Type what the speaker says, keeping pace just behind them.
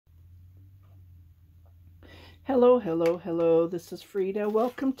Hello, hello, hello. This is Frida.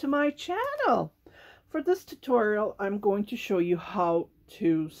 Welcome to my channel. For this tutorial, I'm going to show you how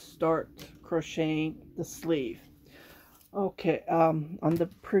to start crocheting the sleeve. Okay, on the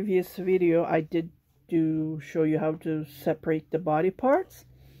previous video, I did show you how to separate the body parts.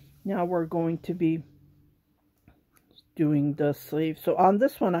 Now we're going to be doing the sleeve. So on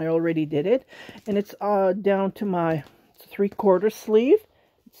this one, I already did it, and it's down to my 3/4 sleeve.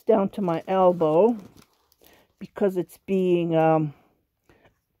 It's down to my elbow, because it's being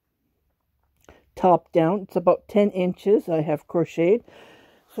top down. It's about 10 inches I have crocheted.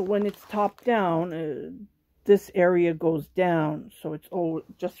 So when it's top down, this area goes down. So it's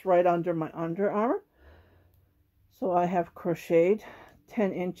just right under my underarm. So I have crocheted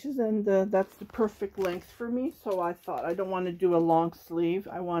 10 inches, and that's the perfect length for me. So I thought, I don't want to do a long sleeve.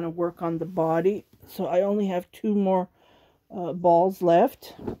 I want to work on the body. So I only have 2 more balls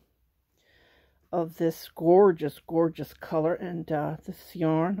left of this gorgeous color, and this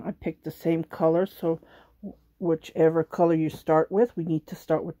yarn, I picked the same color. So whichever color you start with, we need to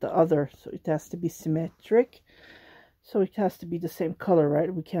start with the other, so it has to be symmetric. So it has to be the same color,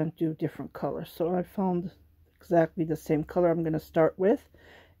 right? We can't do different colors. So I found exactly the same color I'm going to start with,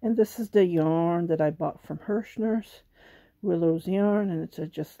 and this is the yarn that I bought from Hirschner's, Willow's yarn, and I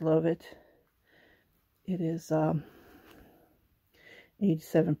just love it. It is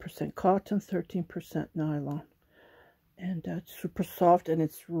 87% cotton, 13% nylon, and it's super soft, and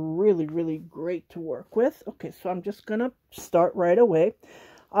it's really great to work with. Okay, so I'm just gonna start right away,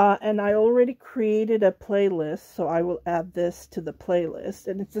 and I already created a playlist, so I will add this to the playlist,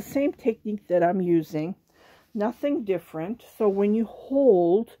 and it's the same technique that I'm using, nothing different. So when you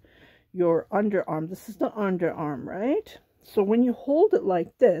hold your underarm, this is the underarm, right? So when you hold it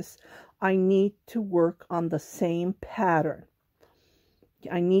like this, I need to work on the same pattern.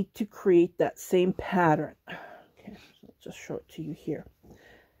 I need to create that same pattern. Okay, so I'll just show it to you here.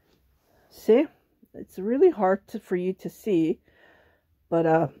 See, it's really hard for you to see,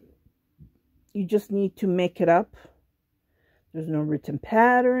 but you just need to make it up. There's no written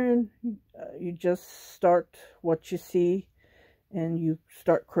pattern. You just start what you see, and you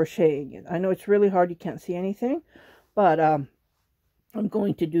start crocheting it. I know it's really hard. You can't see anything, but I'm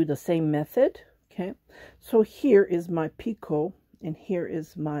going to do the same method. Okay, so here is my picot, and here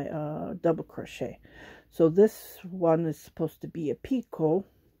is my double crochet. So this one is supposed to be a picot,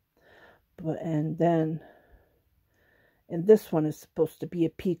 and this one is supposed to be a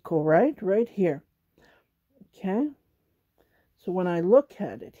picot, right here. Okay, so when I look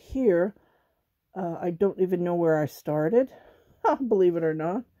at it here, I don't even know where I started. Believe it or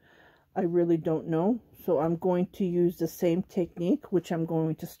not, I really don't know. So I'm going to use the same technique, which I'm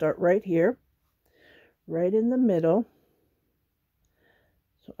going to start right here, right in the middle.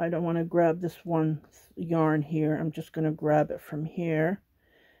 So I don't want to grab this one yarn here. I'm just going to grab it from here,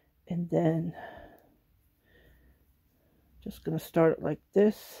 and then just going to start it like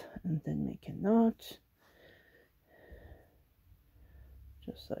this, and then make a knot,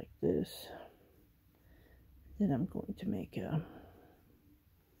 just like this. Then I'm going to make a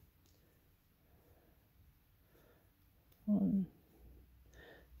one.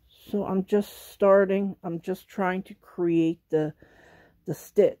 So I'm just starting. I'm just trying to create the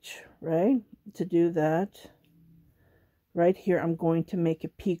stitch, right? To do that, right here, I'm going to make a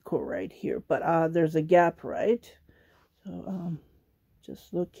picot right here, but there's a gap, right? So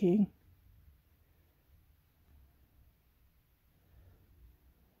just looking.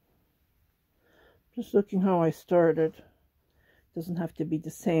 Just looking how I started. Doesn't have to be the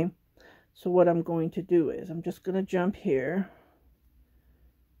same. So what I'm going to do is I'm just going to jump here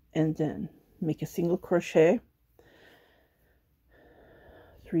and then make a single crochet,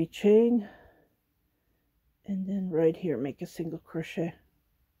 3 chain, and then right here make a single crochet.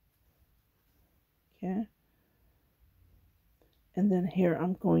 Okay, and then here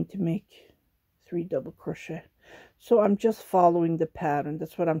I'm going to make 3 double crochet. So I'm just following the pattern.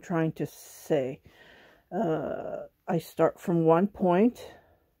 That's what I'm trying to say. I start from one point,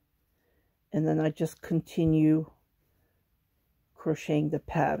 and then I just continue crocheting the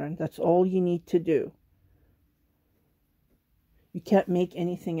pattern. That's all you need to do. You can't make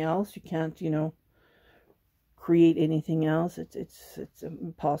anything else. You can't, create anything else. It's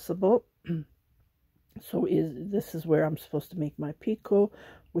impossible. So this is where I'm supposed to make my picot,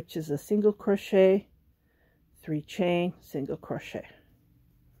 which is a single crochet, 3 chain, single crochet.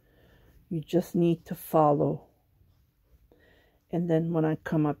 You just need to follow. And then when I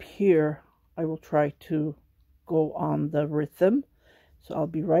come up here, I will try to go on the rhythm. So I'll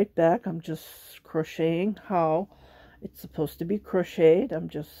be right back. I'm just crocheting how it's supposed to be crocheted. I'm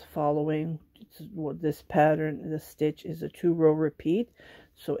just following. this pattern, the stitch is a 2-row repeat.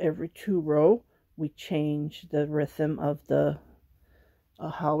 So every 2 row we change the rhythm of the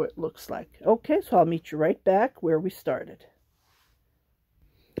how it looks like. Okay, so I'll meet you right back where we started.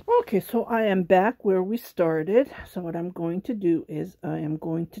 Okay, so I am back where we started. So what I'm going to do is I am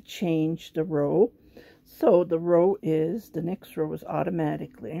going to change the row. So the next row is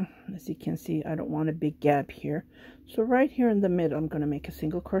automatically, as you can see, I don't want a big gap here. So right here in the middle, I'm going to make a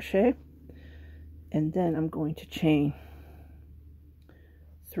single crochet, and then I'm going to chain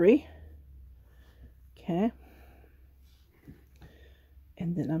 3. Okay.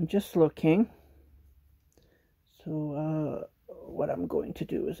 And then I'm just looking. So what I'm going to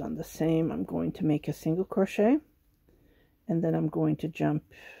do is on the same, I'm going to make a single crochet, and then I'm going to jump.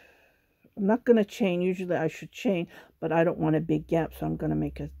 I'm not going to chain. Usually I should chain, but I don't want a big gap, so I'm going to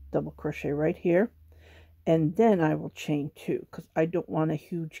make a double crochet right here, and then I will chain 2 because I don't want a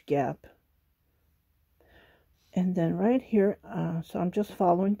huge gap. And then right here, so I'm just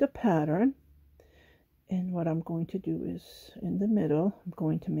following the pattern, and what I'm going to do is in the middle, I'm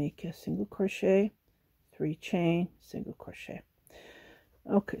going to make a single crochet, 3 chain, single crochet.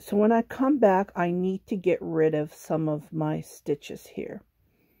 Okay, so when I come back, I need to get rid of some of my stitches here.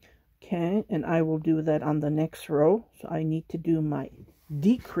 Okay, and I will do that on the next row. So I need to do my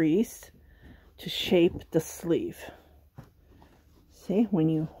decrease to shape the sleeve. See, when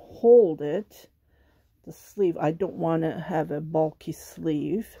you hold it, the sleeve, I don't want to have a bulky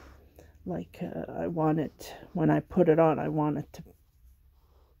sleeve. Like I want it, when I put it on, I want it to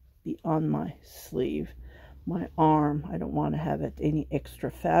be on my sleeve. My arm, I don't want to have it any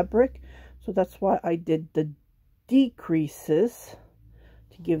extra fabric. So that's why I did the decreases,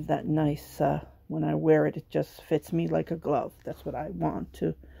 to give that nice, when I wear it, it just fits me like a glove. That's what I want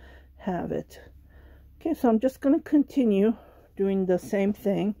to have it. Okay, so I'm just going to continue doing the same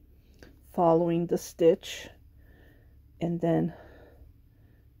thing, following the stitch, and then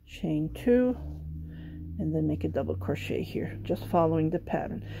chain 2, and then make a double crochet here, just following the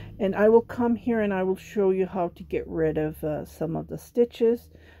pattern. And I will come here and I will show you how to get rid of some of the stitches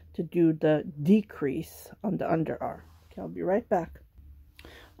to do the decrease on the underarm. Okay, I'll be right back.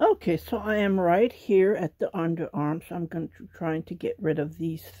 Okay, so I am right here at the underarm, so I'm going to trying to get rid of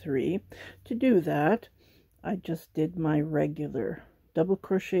these 3. To do that, I just did my regular double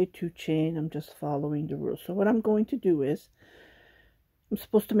crochet, 2 chain. I'm just following the rules. So what I'm going to do is, I'm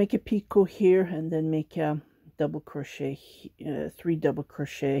supposed to make a picot here and then make a double crochet, 3 double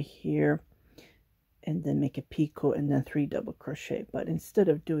crochet here, and then make a picot and then 3 double crochet. But instead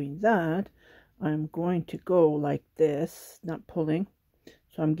of doing that, I'm going to go like this, not pulling.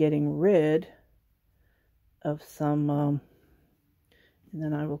 So I'm getting rid of some, and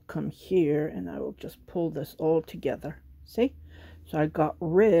then I will come here and I will just pull this all together. See? So I got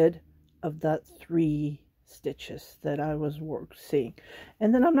rid of that 3 stitches that I was seeing.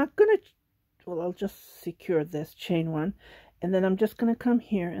 And then I'm not going to, well, I'll just secure this, chain 1. And then I'm just going to come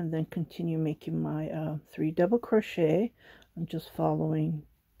here and then continue making my 3 double crochet. I'm just following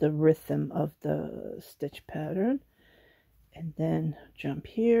the rhythm of the stitch pattern. And then jump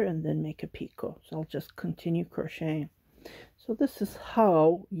here and then make a picot. So I'll just continue crocheting. So this is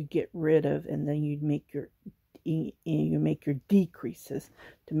how you get rid of, and then you make your decreases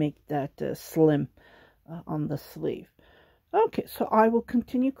to make that slim on the sleeve. Okay, so I will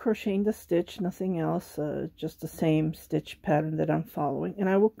continue crocheting the stitch, nothing else, just the same stitch pattern that I'm following. And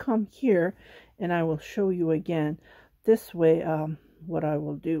I will come here and I will show you again. This way, what I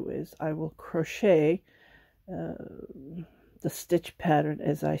will do is I will crochet the stitch pattern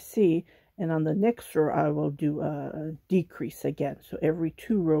as I see, and on the next row I will do a decrease again. So every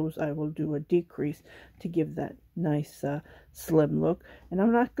 2 rows I will do a decrease to give that nice slim look. And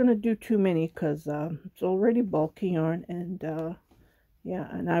I'm not going to do too many because it's already bulky yarn, and yeah,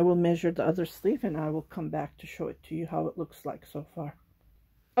 and I will measure the other sleeve and I will come back to show it to you how it looks like so far.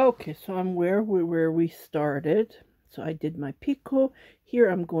 Okay, so I'm where we started. So I did my picot. Here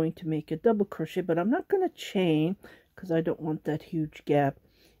I'm going to make a double crochet, but I'm not going to chain because I don't want that huge gap.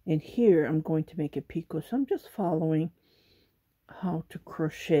 And here I'm going to make a picot. So I'm just following how to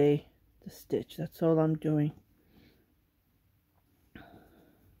crochet the stitch. That's all I'm doing.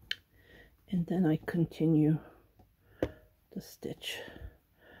 And then I continue the stitch.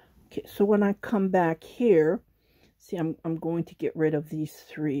 Okay, so when I come back here, see, I'm going to get rid of these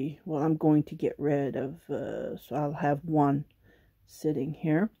 3. Well, I'm going to get rid of, so I'll have 1 sitting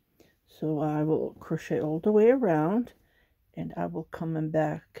here. So I will crochet all the way around, and I will come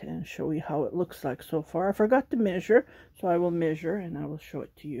back and show you how it looks like so far. I forgot to measure, so I will measure and I will show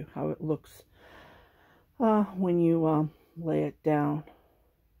it to you how it looks when you lay it down.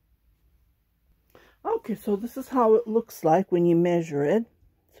 Okay, so this is how it looks like when you measure it.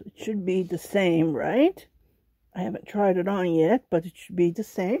 So it should be the same, right? I haven't tried it on yet, but it should be the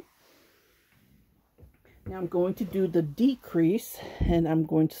same. Now I'm going to do the decrease, and I'm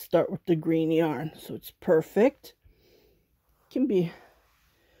going to start with the green yarn. So it's perfect. Can be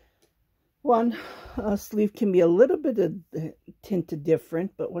one sleeve can be a little bit of tinted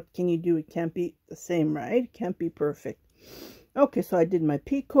different, but what can you do? It can't be the same, right? It can't be perfect. Okay, so I did my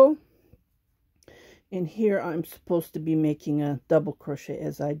picot. And here I'm supposed to be making a double crochet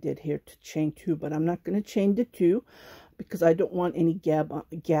as I did here to chain 2, but I'm not going to chain the 2 because I don't want any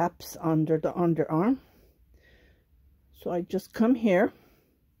gaps under the underarm. So I just come here,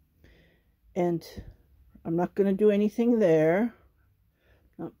 and I'm not going to do anything there.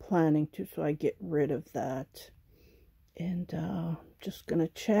 Not planning to, so I get rid of that. And just going to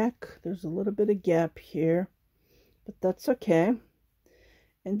check. There's a little bit of gap here, but that's okay.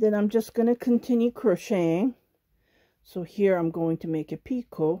 And then I'm just going to continue crocheting. So here I'm going to make a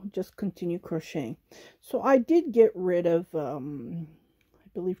picot, just continue crocheting. So I did get rid of, I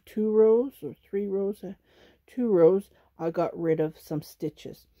believe 2 rows or 3 rows, 2 rows. I got rid of some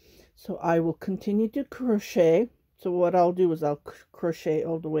stitches. So I will continue to crochet. So what I'll do is I'll crochet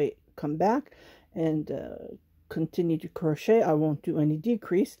all the way, come back, and continue to crochet. I won't do any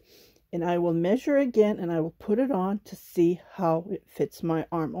decrease. And I will measure again, and I will put it on to see how it fits my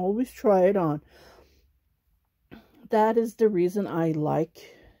arm. Always try it on. That is the reason I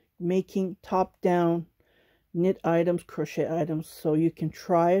like making top-down knit items, crochet items, so you can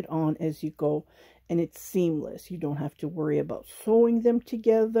try it on as you go, and it's seamless. You don't have to worry about sewing them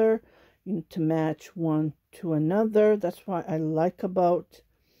together, you know, to match one to another. That's why I like about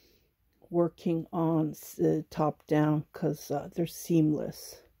working on top-down, because they're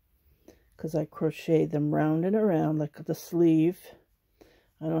seamless. Because I crochet them round and around like the sleeve.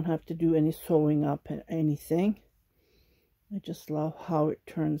 I don't have to do any sewing up and anything. I just love how it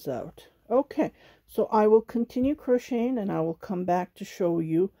turns out. Okay, so I will continue crocheting, and I will come back to show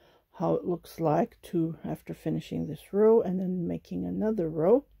you how it looks like after finishing this row and then making another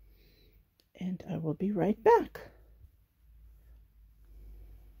row. And I will be right back.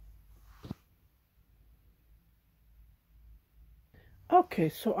 Okay,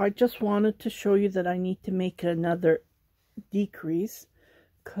 so I just wanted to show you that I need to make another decrease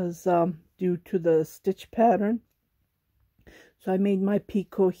because due to the stitch pattern. So I made my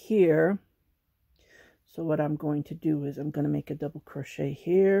picot here. So what I'm going to do is I'm going to make a double crochet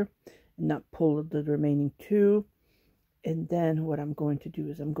here and not pull the remaining 2. And then what I'm going to do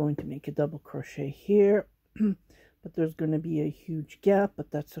is I'm going to make a double crochet here. But there's going to be a huge gap,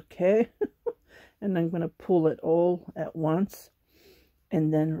 but that's okay. And I'm going to pull it all at once.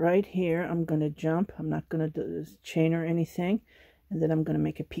 And then right here, I'm going to jump. I'm not going to do this chain or anything. And then I'm going to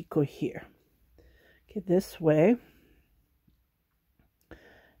make a picot here. Okay, this way,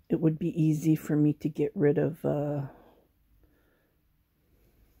 it would be easy for me to get rid of,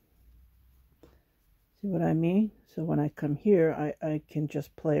 see what I mean? So when I come here, I can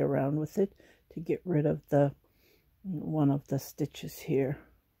just play around with it to get rid of one of the stitches here.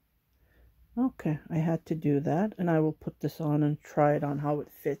 Okay, I had to do that, and I will put this on and try it on how it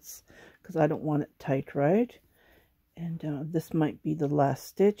fits, because I don't want it tight, right? And this might be the last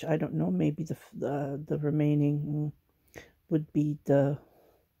stitch. I don't know, maybe the remaining would be the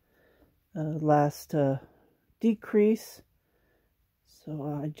last decrease.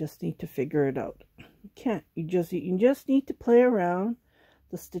 So I just need to figure it out. You just need to play around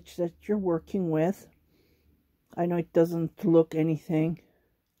the stitch that you're working with. I know it doesn't look anything,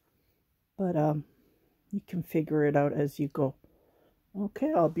 but you can figure it out as you go.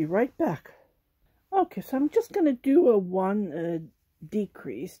 Okay, I'll be right back. Okay, so I'm just going to do a 1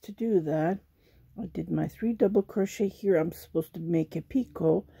 decrease. To do that, I did my 3 double crochet here. I'm supposed to make a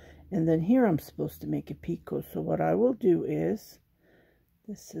picot, and then here I'm supposed to make a picot. So what I will do is,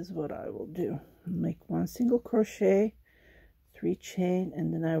 this is what I will do. Make 1 single crochet, 3 chain,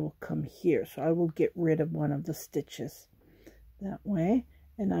 and then I will come here. So I will get rid of one of the stitches that way,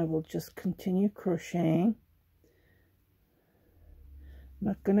 and I will just continue crocheting. I'm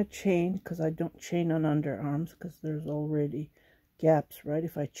not going to chain, because I don't chain on underarms, because there's already gaps, right?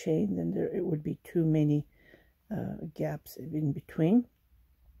 If I chain, then it would be too many gaps in between.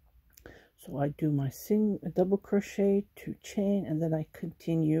 So I do my double crochet, 2 chain, and then I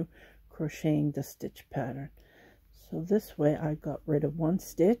continue crocheting the stitch pattern. So this way I got rid of 1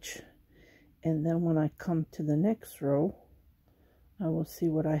 stitch, and then when I come to the next row, I will see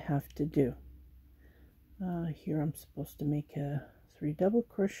what I have to do. Here I'm supposed to make a 3 double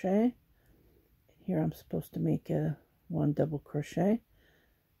crochet. Here I'm supposed to make a 1 double crochet,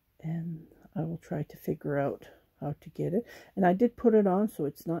 and I will try to figure out how to get it. And I did put it on, so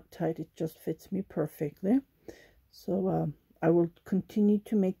it's not tight. It just fits me perfectly. So I will continue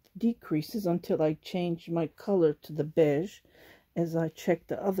to make decreases until I change my color to the beige. As I check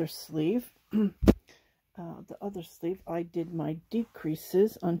the other sleeve, I did my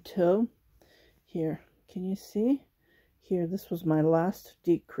decreases until here. Can you see? Here, this was my last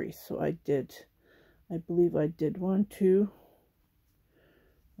decrease. So I believe I did 1, 2,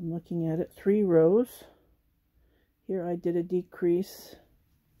 I'm looking at it, 3 rows. Here I did a decrease.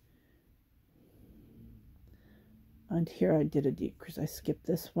 And here I did a decrease. I skipped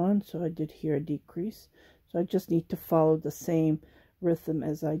this one, so I did here a decrease. So I just need to follow the same rhythm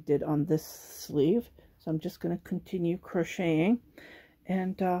as I did on this sleeve. So I'm just going to continue crocheting.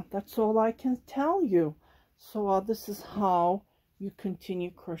 And that's all I can tell you. So this is how you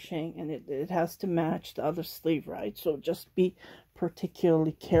continue crocheting, and it has to match the other sleeve, right? So just be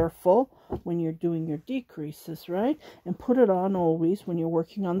particularly careful when you're doing your decreases, right? And put it on always when you're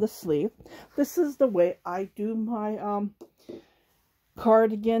working on the sleeve. This is the way I do my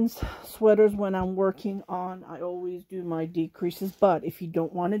cardigans, sweaters. When I'm working on, I always do my decreases. But if you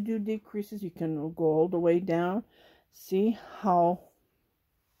don't want to do decreases, you can go all the way down. See how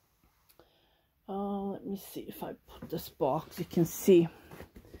let me see if I put this box, you can see.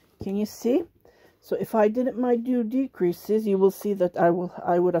 Can you see? So if I didn't do decreases, you will see that I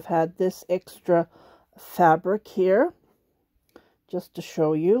would have had this extra fabric here, just to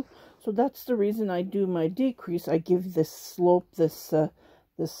show you. So that's the reason I do my decrease. I give this slope, I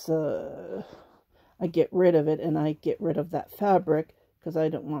get rid of it, and I get rid of that fabric because I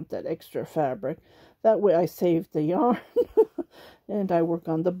don't want that extra fabric. That way I save the yarn and I work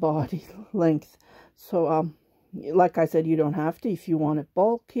on the body length. So like I said, you don't have to. If you want it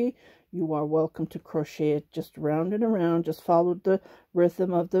bulky, you are welcome to crochet it just round and around. Just follow the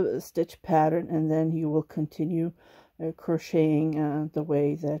rhythm of the stitch pattern, and then you will continue crocheting the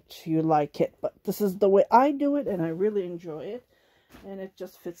way that you like it. But this is the way I do it, and I really enjoy it, and it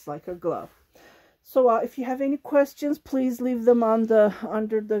just fits like a glove. So if you have any questions, please leave them on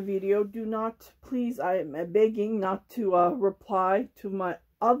under the video. Do not, please, I am begging not to reply to my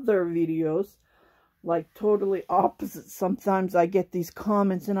other videos, like totally opposite. Sometimes I get these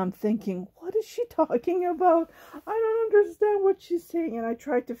comments and I'm thinking, what is she talking about? I don't understand what she's saying, and I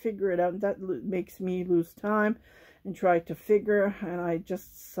try to figure it out, and that makes me lose time and try to figure, and I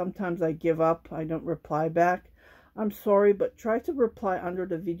just, sometimes I give up. I don't reply back. I'm sorry, but try to reply under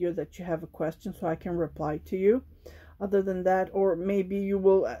the video that you have a question so I can reply to you. Other than that, or maybe you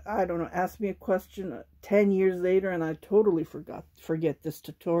will, I don't know, ask me a question 10 years later and I totally forget this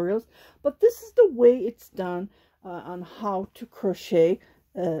tutorials. But this is the way it's done on how to crochet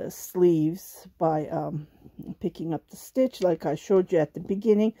sleeves by picking up the stitch like I showed you at the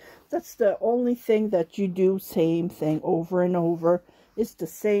beginning. That's the only thing that you do, same thing over and over. It's the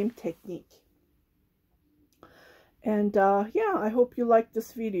same technique. And yeah, I hope you liked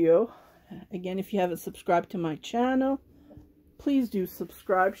this video. Again, if you haven't subscribed to my channel, please do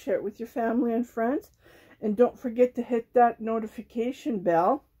subscribe, share it with your family and friends, and don't forget to hit that notification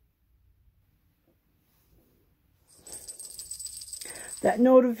bell. That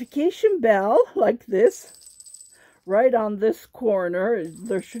notification bell, like this, right on this corner,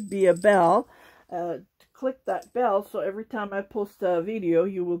 there should be a bell. Click that bell so every time I post a video,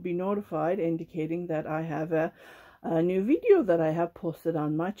 you will be notified, indicating that I have a new video that I have posted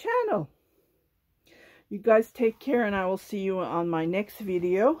on my channel. You guys take care, and I will see you on my next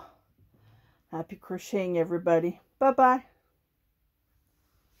video. Happy crocheting, everybody. Bye-bye.